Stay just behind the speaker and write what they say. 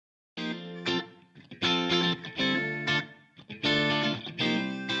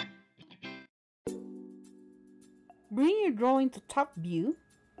Bring your drawing to top view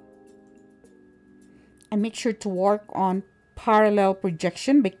and make sure to work on parallel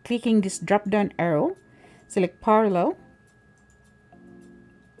projection by clicking this drop down arrow. Select parallel.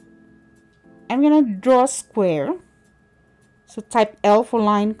 I'm gonna draw a square. So type L for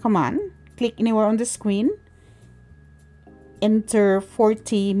line command. Click anywhere on the screen. Enter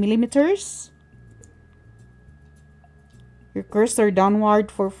 40 millimeters. Your cursor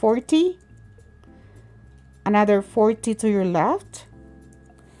downward for 40. Another 40 to your left.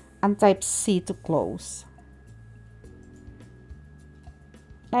 And type C to close.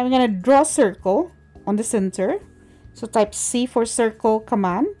 Now I'm going to draw a circle on the center. So type C for circle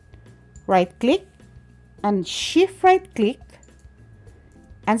command. Right click and shift right click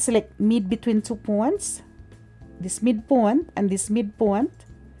and select mid between 2 points. This midpoint and this midpoint.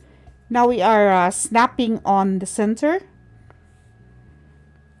 Now we are snapping on the center.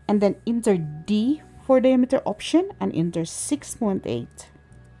 And then enter D for diameter option and enter 6.8.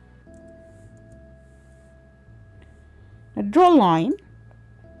 Now draw a line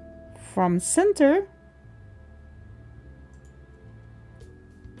from center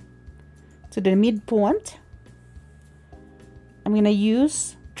to the midpoint. I'm going to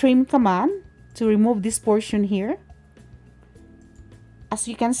use trim command to remove this portion here. As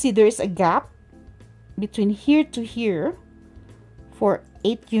you can see, there is a gap between here to here for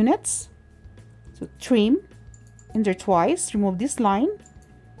 8 units. So trim, enter twice, remove this line,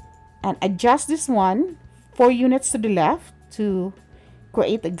 and adjust this one 4 units to the left to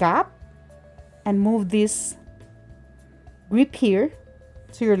create a gap, and move this grip here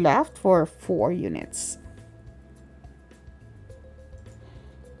to your left for 4 units.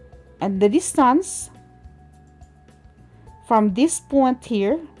 And the distance from this point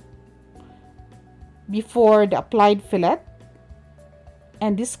here before the applied fillet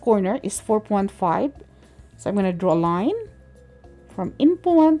and this corner is 4.5. So I'm going to draw a line from in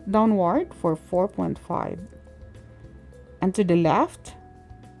point downward for 4.5. And to the left,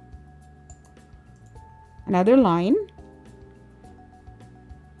 another line.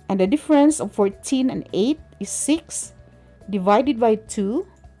 And the difference of 14 and 8 is 6 divided by 2.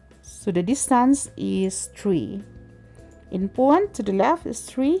 So the distance is 3. In point to the left is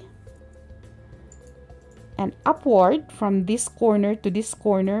 3. And upward from this corner to this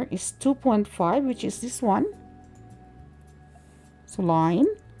corner is 2.5, which is this one. So line.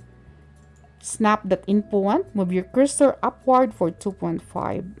 Snap that in point. Move your cursor upward for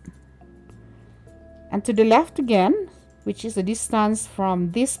 2.5. And to the left again, which is the distance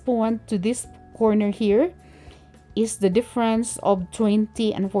from this point to this corner here, is the difference of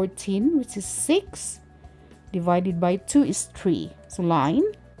 20 and 14, which is 6 divided by 2 is 3. So line,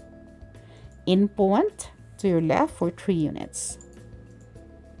 in point to your left for 3 units.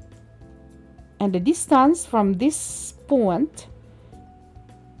 And the distance from this point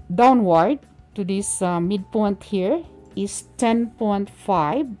downward to this midpoint here is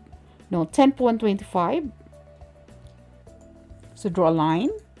 10.25. So draw a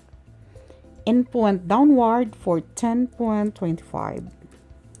line, in point downward for 10.25,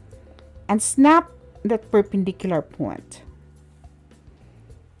 and snap that perpendicular point.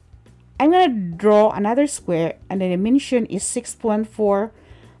 I'm going to draw another square, and the dimension is 6.4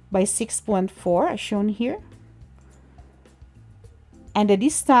 by 6.4 as shown here. And the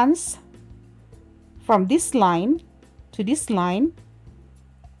distance from this line to this line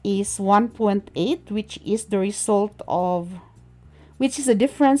is 1.8, which is the result of, which is a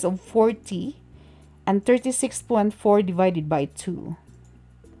difference of 40 and 36.4 divided by 2.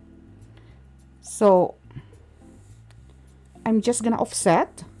 So I'm just gonna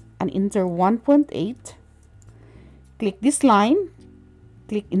offset and enter 1.8. Click this line,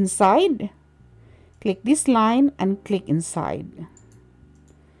 click inside, click this line and click inside.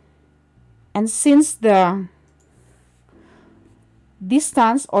 And since the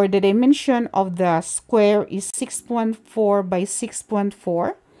distance or the dimension of the square is 6.4 by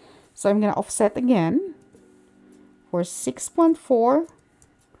 6.4, so I'm going to offset again for 6.4.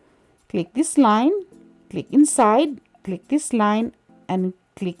 Click this line, click inside, click this line and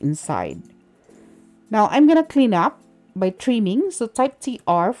click inside. Now I'm going to clean up by trimming. So type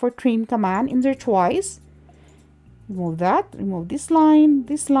TR for trim command, enter twice, remove that, remove this line,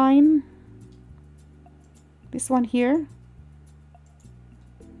 this one here,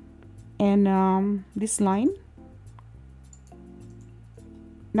 and this line.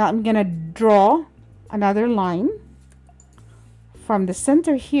 Now I'm gonna draw another line from the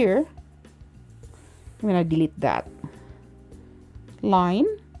center here. I'm gonna delete that line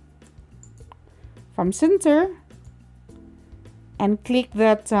from center and click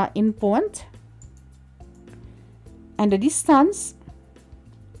that in point And the distance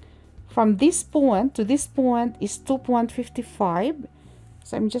from this point to this point is 2.55.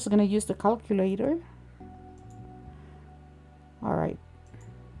 So I'm just gonna use the calculator. All right,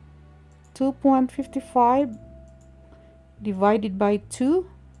 2.55 divided by 2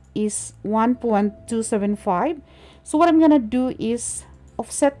 is 1.275. So what I'm gonna do is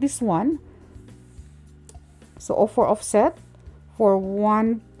offset this one. So for offset for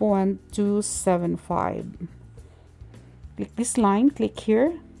 1.275, click this line, click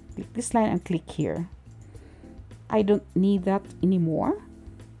here, click this line, and click here. I don't need that anymore.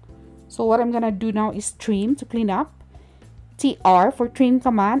 So what I'm gonna do now is trim to clean up. TR for trim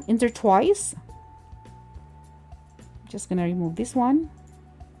command, enter twice. Just gonna remove this one.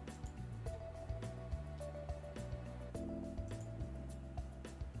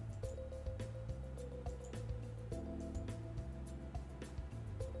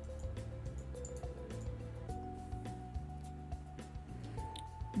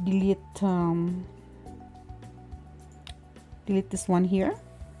 Delete this one here.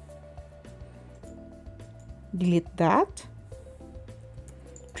 Delete that.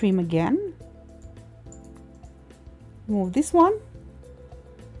 Trim again. Remove this one.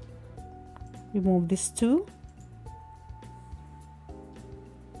 Remove this two.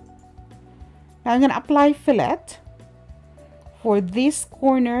 Now I'm going to apply fillet for this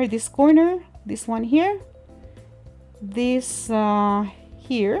corner, this one here, this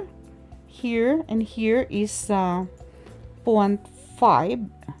here, and here is 0.5.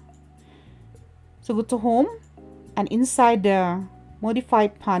 So go to home, and inside the modify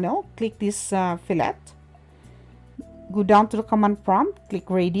panel, click this fillet. Go down to the command prompt, click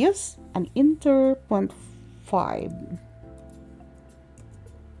radius, and enter 0.5.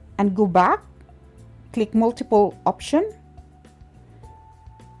 And go back, click multiple option,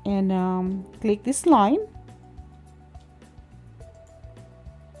 and click this line.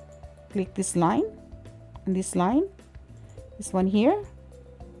 Click this line, and this line, this one here,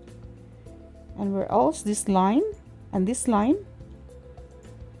 and where else? This line, and this line,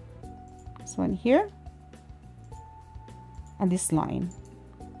 this one here, and this line.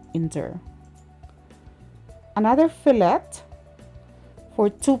 Enter. Another fillet for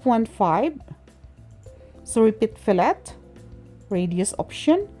 2.5. So repeat fillet, radius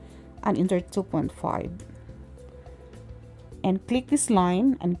option, and enter 2.5. And click this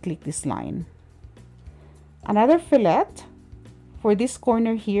line and click this line. Another fillet for this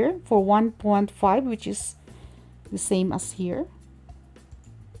corner here for 1.5, which is the same as here.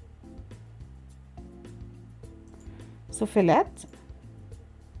 So fillet,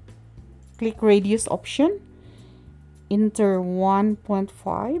 click radius option, enter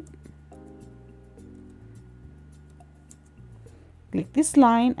 1.5. Click this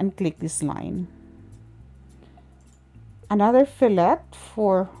line and click this line. Another fillet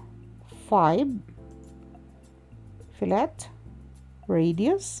for 5. Fillet,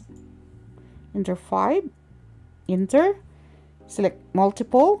 radius, enter 5, enter, select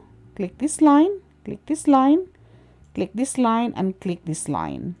multiple, click this line, click this line, click this line, and click this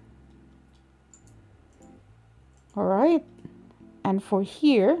line. Alright, and for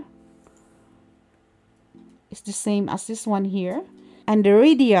here, it's the same as this one here. And the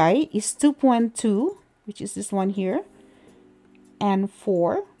radii is 2.2, which is this one here, and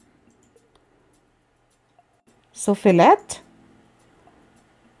 4. So fillet,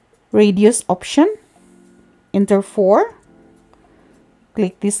 radius option, enter 4,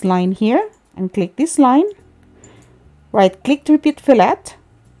 click this line here, and click this line. Right click to repeat fillet,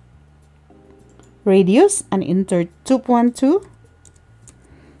 radius, and enter 2.2.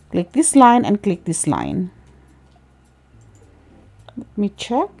 Click this line and click this line. Let me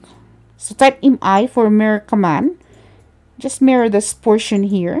check. So type MI for mirror command. Just mirror this portion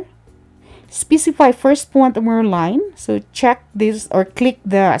here. Specify first point of mirror line. So check this or click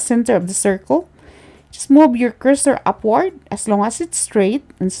the center of the circle. Just move your cursor upward as long as it's straight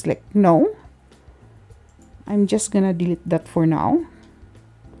and select no. I'm just gonna delete that for now.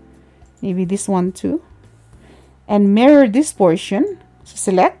 Maybe this one too. And mirror this portion. So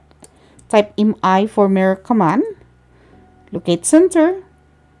select, type MI for mirror command. Locate center.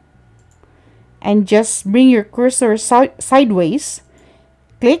 And just bring your cursor sideways.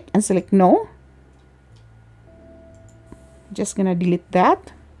 Click and select no. Just gonna delete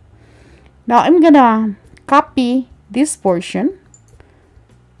that. Now I'm gonna copy this portion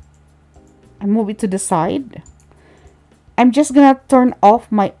and move it to the side. I'm just gonna turn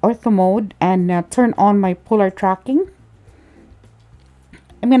off my ortho mode and turn on my polar tracking.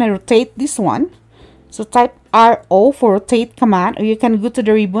 I'm gonna rotate this one. So type RO for rotate command, or you can go to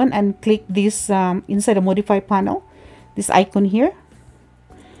the ribbon and click this inside the modify panel. this icon here,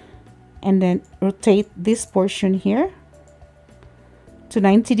 and then rotate this portion here to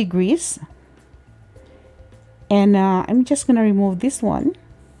 90 degrees. And I'm just gonna remove this one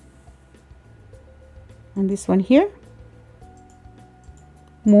and this one here.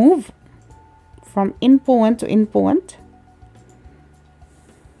 Move from in point to in point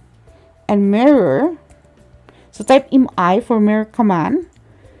and mirror. So type MI for mirror command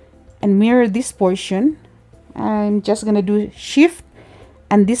and mirror this portion. I'm just gonna do shift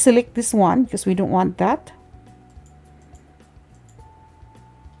and deselect this one because we don't want that.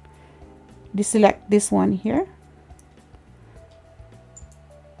 Deselect this one here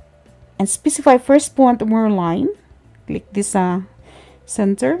and specify first point mirror line. Click this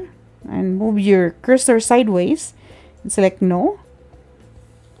center and move your cursor sideways and select no.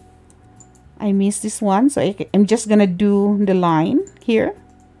 I missed this one, so I'm just gonna do the line here.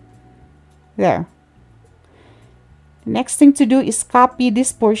 There. The next thing to do is copy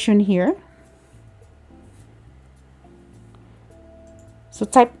this portion here. So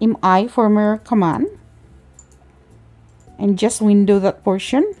type MI for mirror command and just window that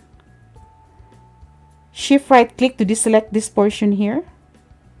portion. Shift right click to deselect this portion here.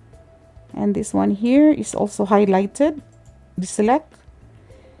 And this one here is also highlighted. Deselect.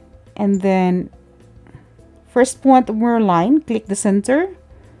 And then first point of mirror line, click the center.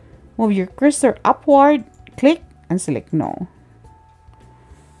 Move your cursor upward, click and select no.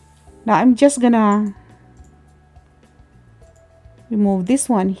 Now I'm just gonna remove this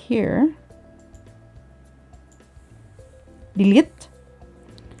one here. Delete.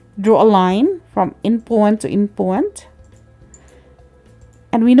 Draw a line from in point to in point.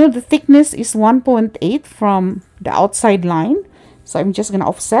 And we know the thickness is 1.8 from the outside line. So I'm just gonna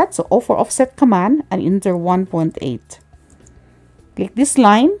offset. So O for offset command and enter 1.8. Click this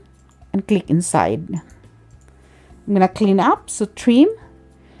line and click inside. I'm gonna clean up. So trim.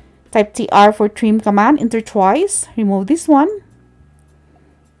 Type TR for trim command. Enter twice. Remove this one.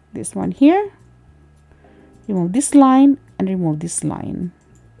 This one here. Remove this line and remove this line.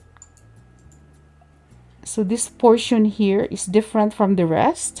 So this portion here is different from the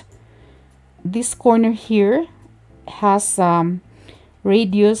rest. This corner here has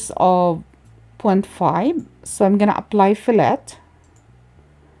radius of 0.5. So I'm gonna apply fillet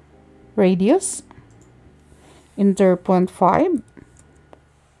radius. Enter 0.5.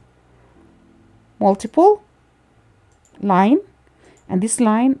 Multiple line and this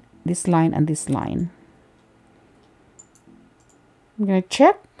line, this line, and this line. I'm gonna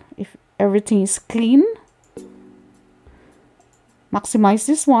check if everything is clean. Maximize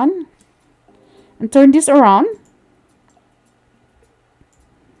this one and turn this around.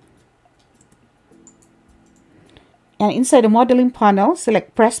 And inside the modeling panel,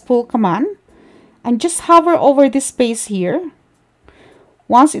 select press pull command and just hover over this space here.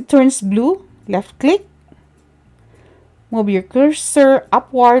 Once it turns blue, left click. Move your cursor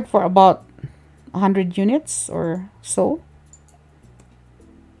upward for about 100 units or so.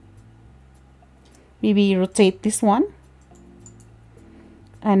 Maybe rotate this one.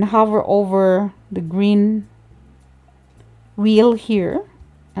 And hover over the green wheel here.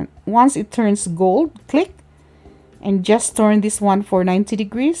 And once it turns gold, click. And just turn this one for 90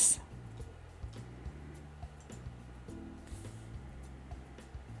 degrees.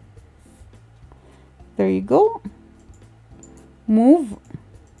 There you go. Move.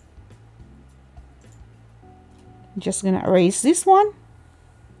 Just gonna erase this one.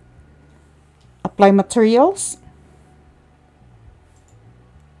 Apply materials.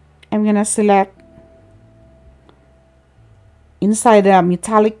 I'm gonna select inside the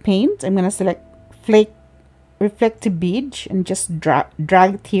metallic paint. I'm gonna select flake reflective bead and just drag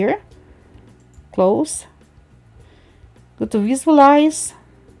it here. Close. Go to visualize.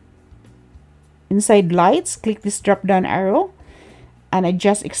 Inside lights, click this drop down arrow and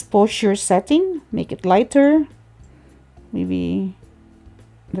adjust exposure setting. Make it lighter. Maybe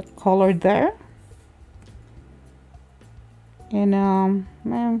the color there. And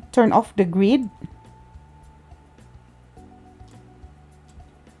turn off the grid.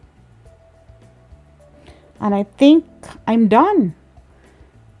 And I think I'm done.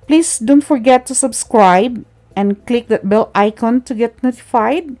 Please don't forget to subscribe and click that bell icon to get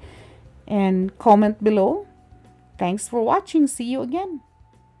notified and comment below. Thanks for watching. See you again.